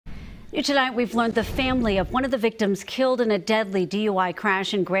Tonight, we've learned the family of one of the victims killed in a deadly DUI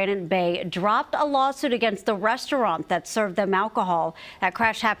crash in Granite Bay dropped a lawsuit against the restaurant that served them alcohol. That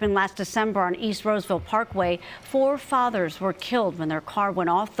crash happened last December on East Roseville Parkway. 4 fathers were killed when their car went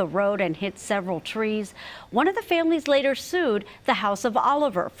off the road and hit several trees. One of the families later sued the House of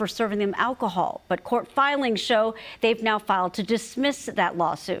Oliver for serving them alcohol, but court filings show they've now filed to dismiss that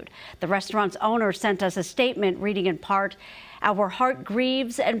lawsuit. The restaurant's owner sent us a statement reading in part, "Our heart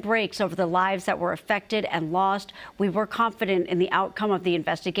grieves and breaks over the lives that were affected and lost. We were confident in the outcome of the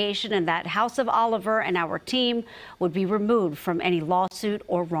investigation and that House of Oliver and our team would be removed from any lawsuit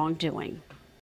or wrongdoing."